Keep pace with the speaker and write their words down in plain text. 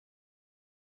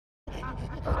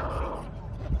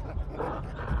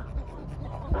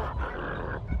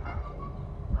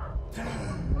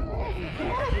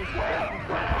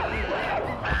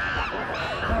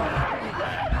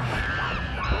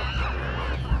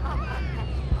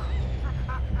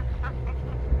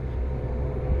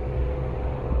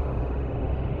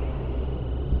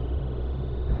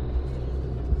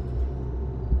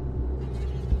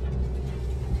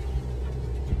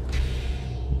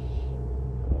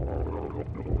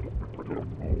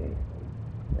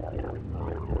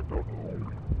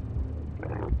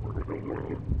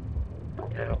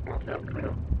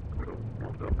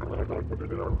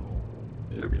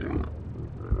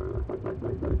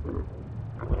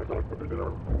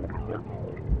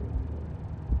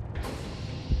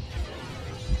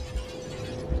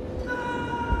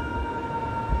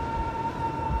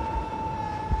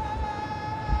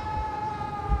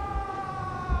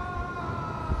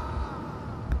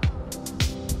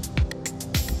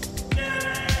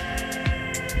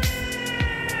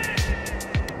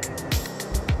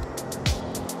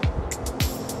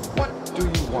What do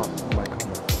you want,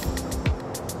 Michael?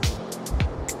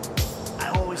 I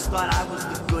always thought I was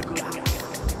the good guy.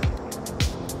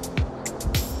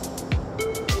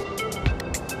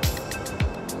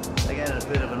 I got in a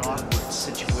bit of an awkward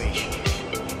situation.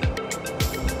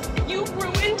 You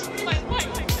ruined my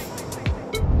life.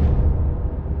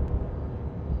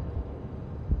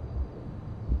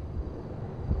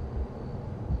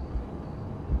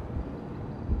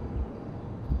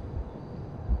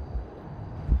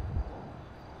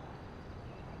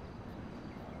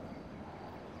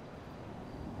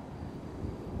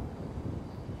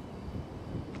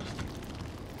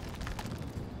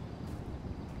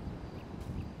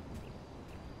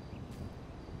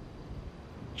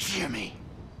 Jimmy,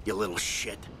 you little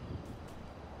shit.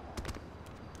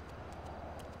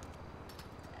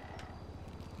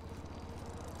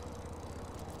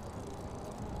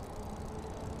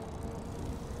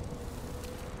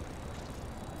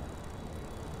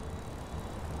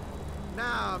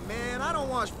 Nah, man, I don't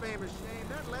watch Fame or Shame.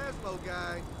 That Laszlo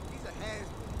guy, he's a has-been.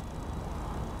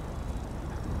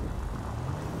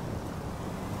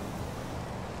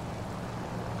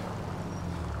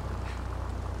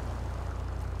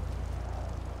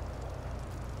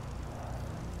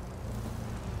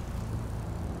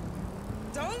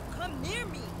 Don't come near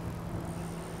me.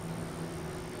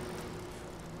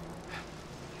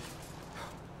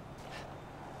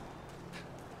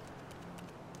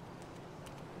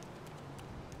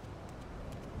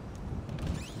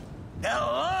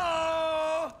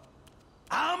 Hello?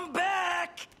 I'm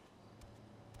back!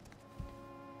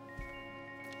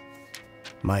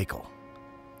 Michael,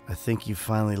 I think you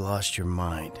finally lost your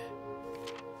mind.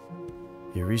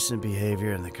 Your recent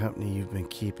behavior and the company you've been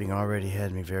keeping already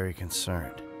had me very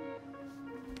concerned.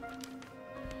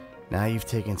 Now you've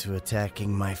taken to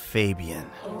attacking my Fabian,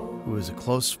 who is a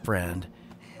close friend,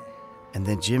 and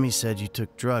then Jimmy said you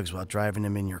took drugs while driving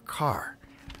him in your car.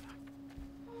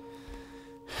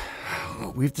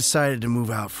 We've decided to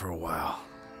move out for a while.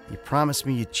 You promised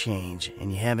me you'd change,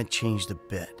 and you haven't changed a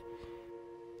bit.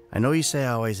 I know you say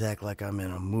I always act like I'm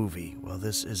in a movie. Well,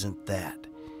 this isn't that.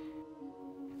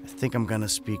 I think I'm gonna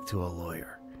speak to a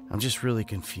lawyer. I'm just really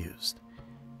confused.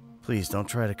 Please don't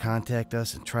try to contact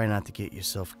us and try not to get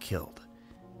yourself killed.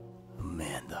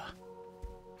 Amanda.